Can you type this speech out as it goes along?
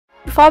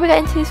Before we get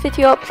into this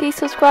video, please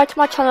subscribe to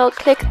my channel,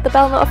 click the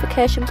bell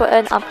notification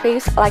button and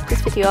please like this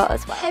video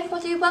as well. Hey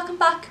everybody, welcome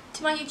back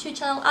to my YouTube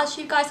channel. As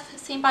you guys have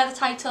seen by the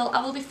title,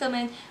 I will be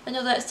filming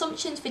another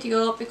assumptions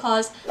video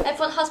because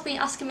everyone has been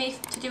asking me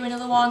to do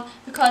another one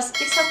because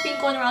this has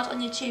been going around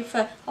on YouTube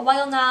for a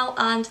while now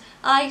and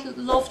I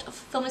loved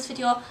filming this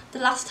video the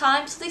last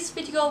time. So this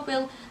video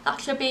will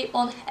actually be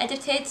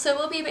unedited, so it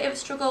will be a bit of a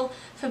struggle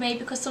for me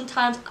because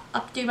sometimes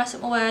I do mess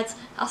up my words,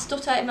 I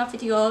stutter in my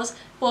videos,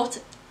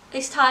 but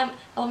this time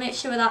I will make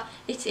sure that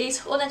it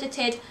is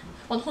unedited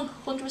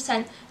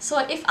 100%. So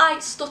if I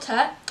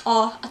stutter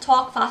or I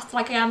talk fast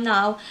like I am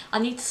now, I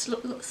need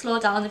to slow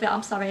down a bit,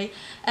 I'm sorry,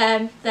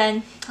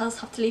 then I'll just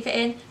have to leave it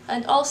in.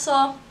 And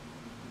also,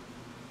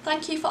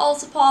 thank you for all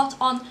the support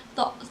on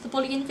the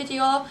bullying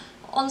video.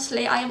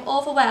 Honestly, I am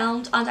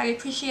overwhelmed and I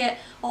appreciate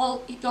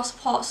all your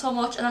support so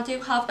much, and I do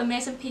have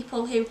amazing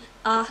people who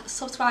are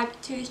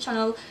subscribed to this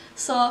channel.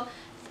 So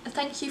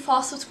thank you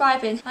for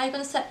subscribing. Are you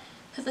going to set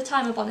the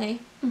timer, Bonnie?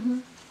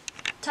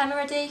 Timer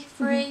ready?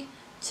 3,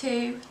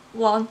 2,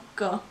 1,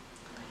 go.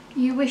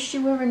 You wish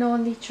you were an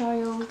only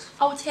child.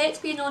 I would hate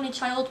to be an only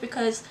child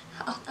because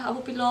I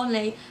would be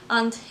lonely,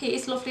 and it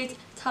is lovely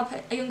to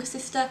have a younger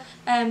sister.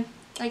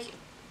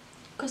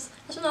 Because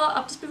I don't know,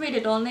 I'd just be really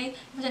lonely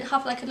if I didn't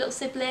have like a little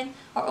sibling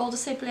or older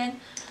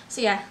sibling.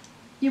 So yeah.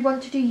 You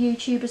want to do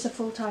YouTube as a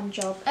full-time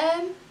job?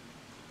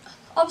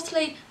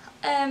 Obviously,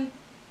 I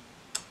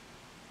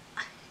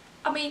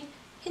mean,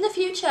 in the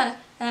future,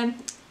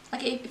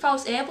 like if I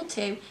was able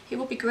to, it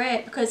would be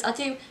great because I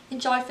do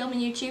enjoy filming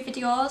YouTube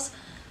videos.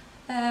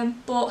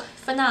 But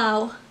for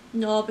now,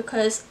 no,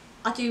 because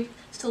I do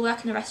still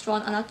work in a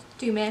restaurant and I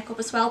do makeup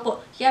as well.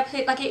 But yeah,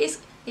 like it is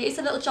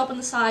a little job on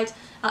the side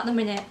at the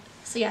minute.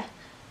 So yeah.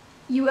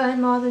 You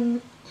earn more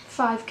than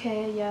 5k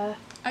a year.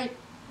 I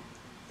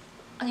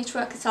need to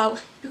work this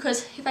out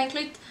because if I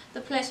include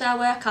the place where I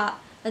work at,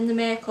 then the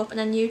makeup and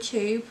then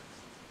YouTube,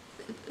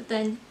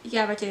 then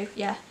yeah, I do,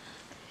 yeah.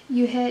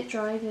 You hate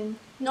driving?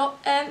 No,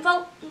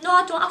 well, no,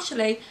 I don't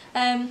actually.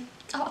 I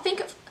think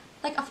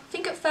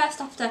at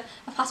first after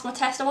I passed my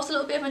test, I was a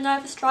little bit of a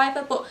nervous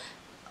driver, but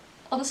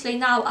honestly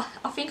now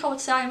I think I would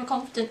say I am a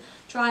confident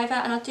driver,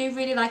 and I do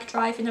really like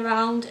driving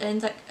around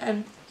and like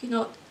you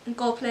know, and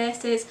go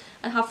places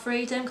and have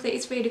freedom because it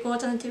is really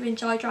good and I do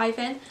enjoy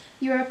driving.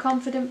 You're a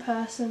confident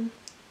person.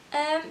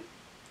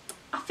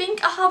 I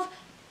think I have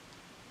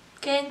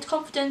gained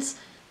confidence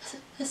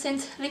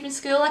since leaving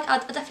school. Like I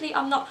definitely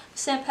am not the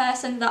same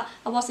person that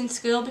I was in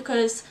school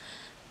because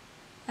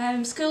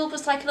school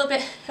was like a little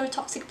bit of a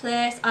toxic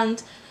place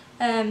and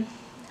I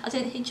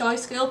didn't enjoy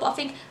school, but I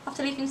think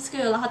after leaving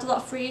school I had a lot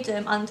of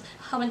freedom and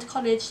I went to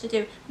college to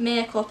do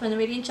makeup and I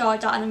really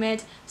enjoyed that and I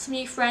made some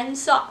new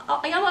friends. So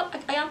I am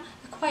a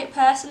quiet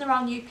person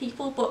around new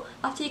people, but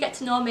after you get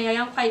to know me I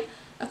am quite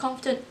a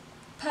confident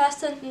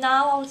person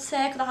now, I would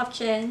say, because I have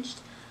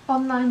changed.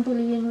 Online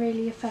bullying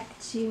really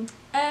affects you?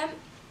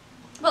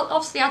 Well,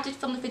 obviously I did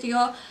film the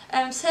video.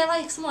 Say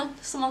like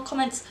someone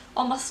comments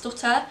on my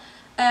stutter.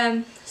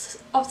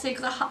 Obviously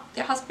because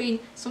there has been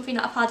something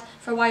that I've had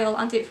for a while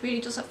and it really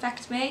does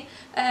affect me.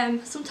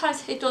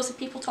 Sometimes it does if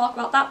people talk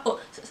about that, but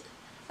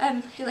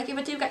like if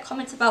I do get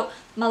comments about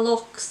my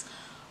looks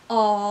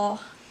or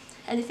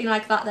anything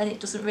like that, then it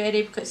doesn't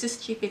really, because it's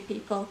just stupid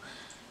people.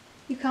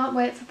 You can't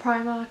wait for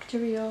Primark to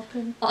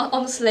reopen.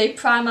 Honestly,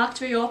 Primark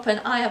to reopen,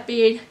 I have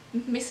been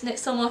missing it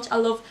so much. I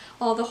love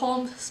all the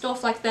home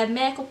stuff, like their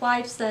makeup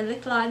wipes, their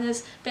lip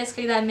liners,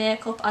 basically their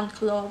makeup and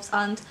clothes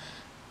and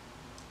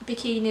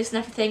bikinis and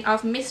everything.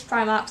 I've missed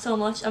Primark so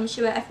much, I'm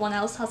sure everyone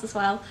else has as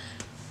well.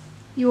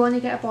 You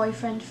only get a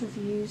boyfriend for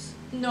views?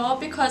 No,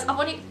 because I've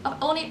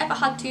only ever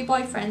had 2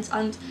 boyfriends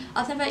and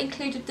I've never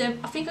included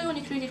them. I think I only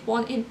included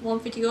one in one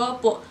video,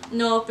 but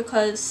no,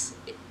 because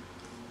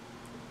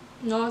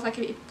no, it's like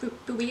it'd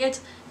be weird.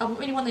 I wouldn't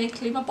really want to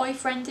include my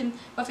boyfriend in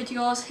my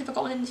videos if I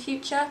got one in the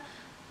future.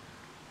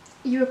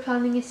 You were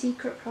planning a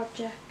secret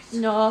project?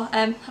 No,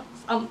 I'm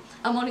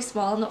only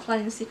small, I'm not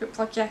planning a secret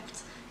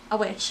project. I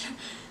wish.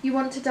 You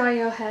want to dye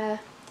your hair?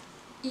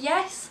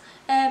 Yes,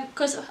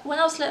 because when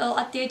I was little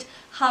I did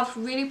have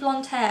really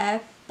blonde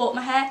hair, but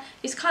my hair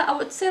is kind of, I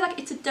would say like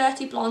it's a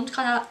dirty blonde,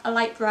 kind of a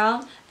light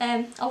brown.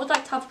 I would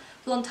like to have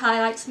blonde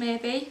highlights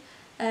maybe.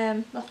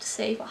 We'll have to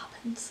see what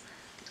happens.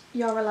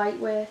 You're a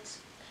lightweight?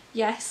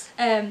 Yes,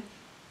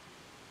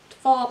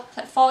 4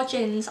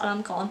 gins and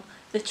I'm gone,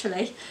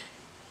 literally.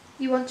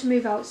 You want to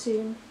move out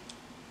soon?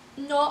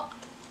 No,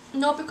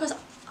 because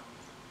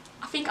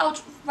I think I would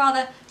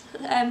rather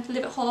live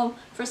at home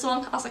for as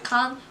long as I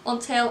can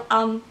until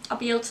I'll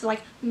be able to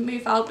like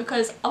move out,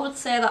 because I would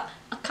say that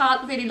I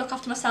can't really look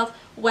after myself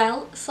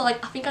well, so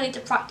like I think I need to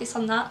practice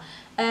on that.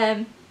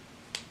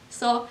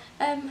 So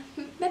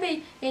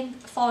maybe in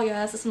 4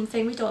 years or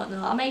something, we don't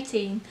know. I'm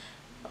 18,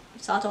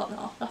 so I don't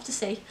know, we'll have to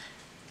see.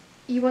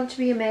 You want to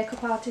be a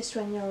makeup artist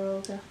when you're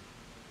older?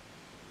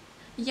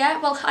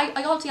 Yeah, well I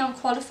already am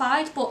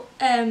qualified, but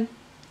I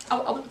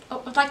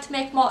would like to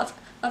make more of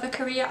a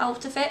career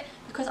out of it,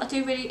 because I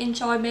do really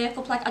enjoy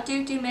makeup. Like I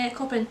do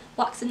makeup and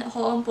waxing at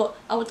home, but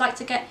I would like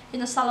to get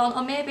in a salon,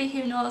 or maybe,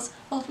 who knows,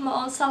 open my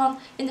own salon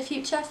in the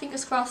future.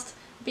 Fingers crossed,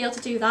 be able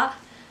to do that.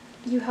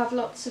 You have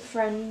lots of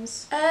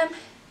friends.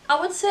 I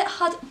would say I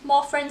had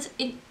more friends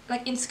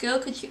in school,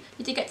 because you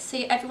did get to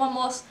see everyone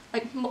most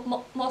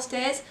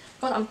days.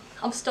 God,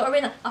 I'm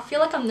stuttering. I feel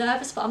like I'm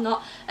nervous, but I'm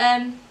not.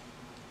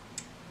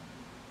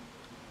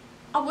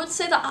 I would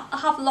say that I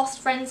have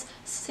lost friends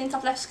since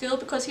I've left school,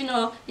 because you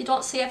know, you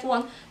don't see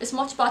everyone as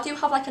much, but I do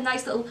have like a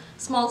nice little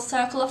small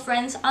circle of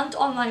friends, and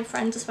online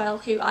friends as well,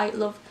 who I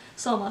love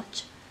so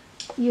much.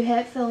 You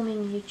hate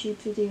filming YouTube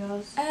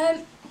videos?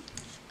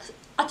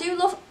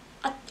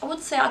 I would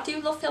say I do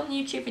love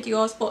filming YouTube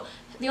videos, but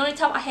the only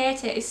time I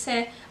hate it is,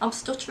 say, I'm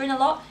stuttering a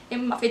lot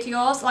in my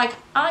videos. Like,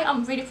 I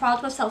am really proud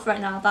of myself right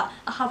now that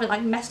I haven't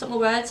like messed up my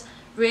words,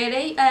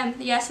 really.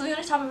 Yeah, so the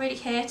only time I really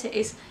hate it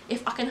is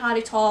if I can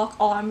hardly talk,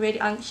 or I'm really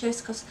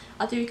anxious, because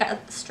I do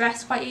get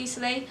stressed quite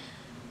easily,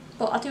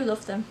 but I do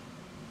love them.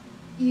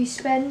 You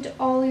spend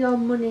all your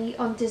money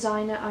on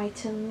designer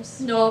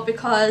items? No,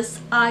 because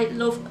I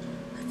love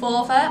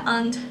Fova,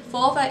 and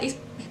Fova is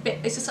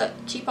just a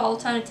cheaper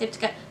alternative to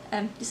get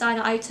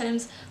designer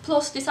items.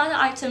 Plus, designer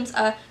items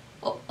are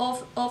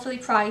overly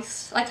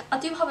priced. Like, I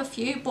do have a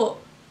few, but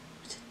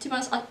to be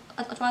honest, I'd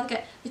rather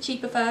get the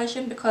cheaper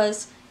version,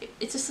 because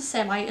it's just the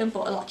same item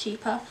but a lot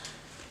cheaper.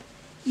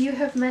 You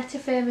have met a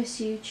famous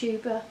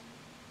YouTuber?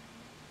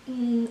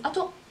 I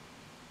don't.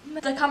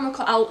 The camera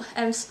cut out,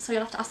 so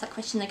you'll have to ask that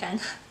question again.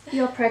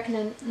 You're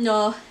pregnant?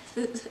 No,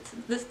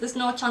 there's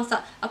no chance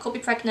that I could be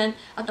pregnant.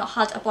 I've not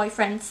had a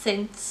boyfriend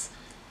since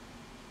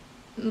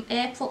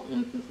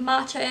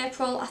March or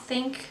April, I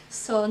think,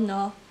 so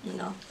no.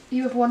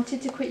 You have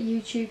wanted to quit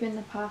YouTube in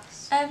the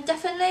past?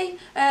 Definitely,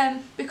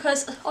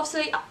 because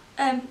obviously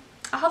I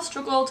have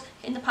struggled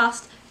in the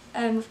past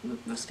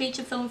with speech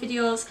and film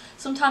videos.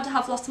 Sometimes I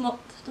have lost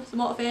the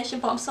motivation,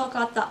 but I'm so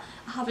glad that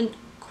I haven't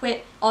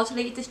quit or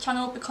deleted this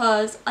channel,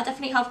 because I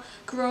definitely have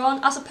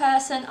grown as a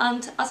person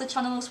and as a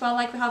channel as well.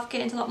 Like, we have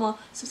gained a lot more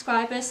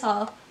subscribers,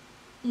 so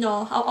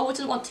no, I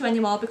wouldn't want to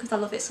anymore, because I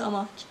love it so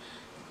much.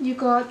 You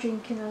go out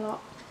drinking a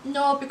lot?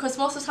 No, because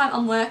most of the time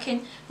I'm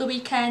working the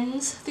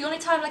weekends. The only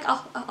time like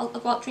I'll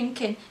go out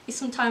drinking is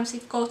sometimes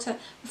if I go to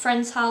a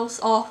friend's house,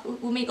 or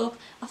we'll meet up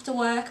after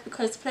work,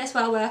 because the place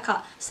where I work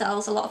at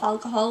sells a lot of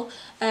alcohol.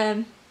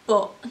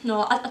 But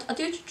no, I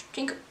do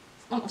drink.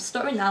 I'm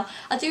stuttering now.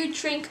 I do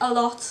drink a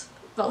lot.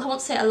 Well, I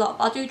won't say a lot,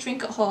 but I do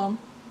drink at home.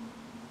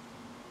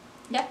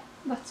 Yeah.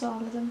 That's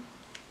all of them.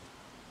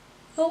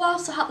 Oh wow,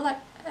 so how long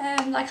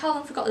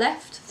have we got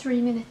left?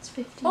 3 minutes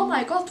 15. Oh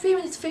my god, 3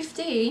 minutes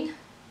 15.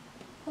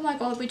 Oh my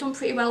god, we've done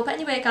pretty well. But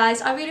anyway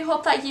guys, I really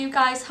hope that you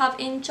guys have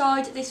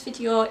enjoyed this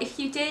video. If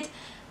you did,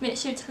 make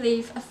sure to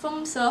leave a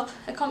thumbs up,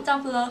 a comment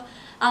down below,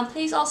 and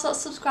please also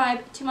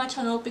subscribe to my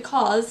channel,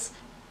 because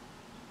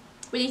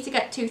we need to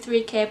get to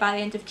 3k by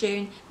the end of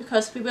June,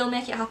 because we will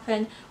make it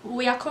happen.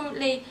 We are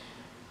currently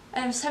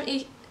I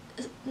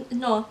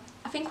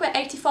think we're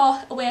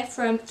 84 away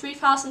from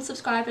 3,000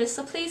 subscribers,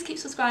 so please keep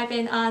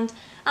subscribing, and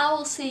I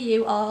will see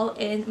you all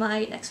in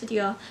my next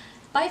video.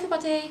 Bye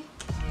everybody!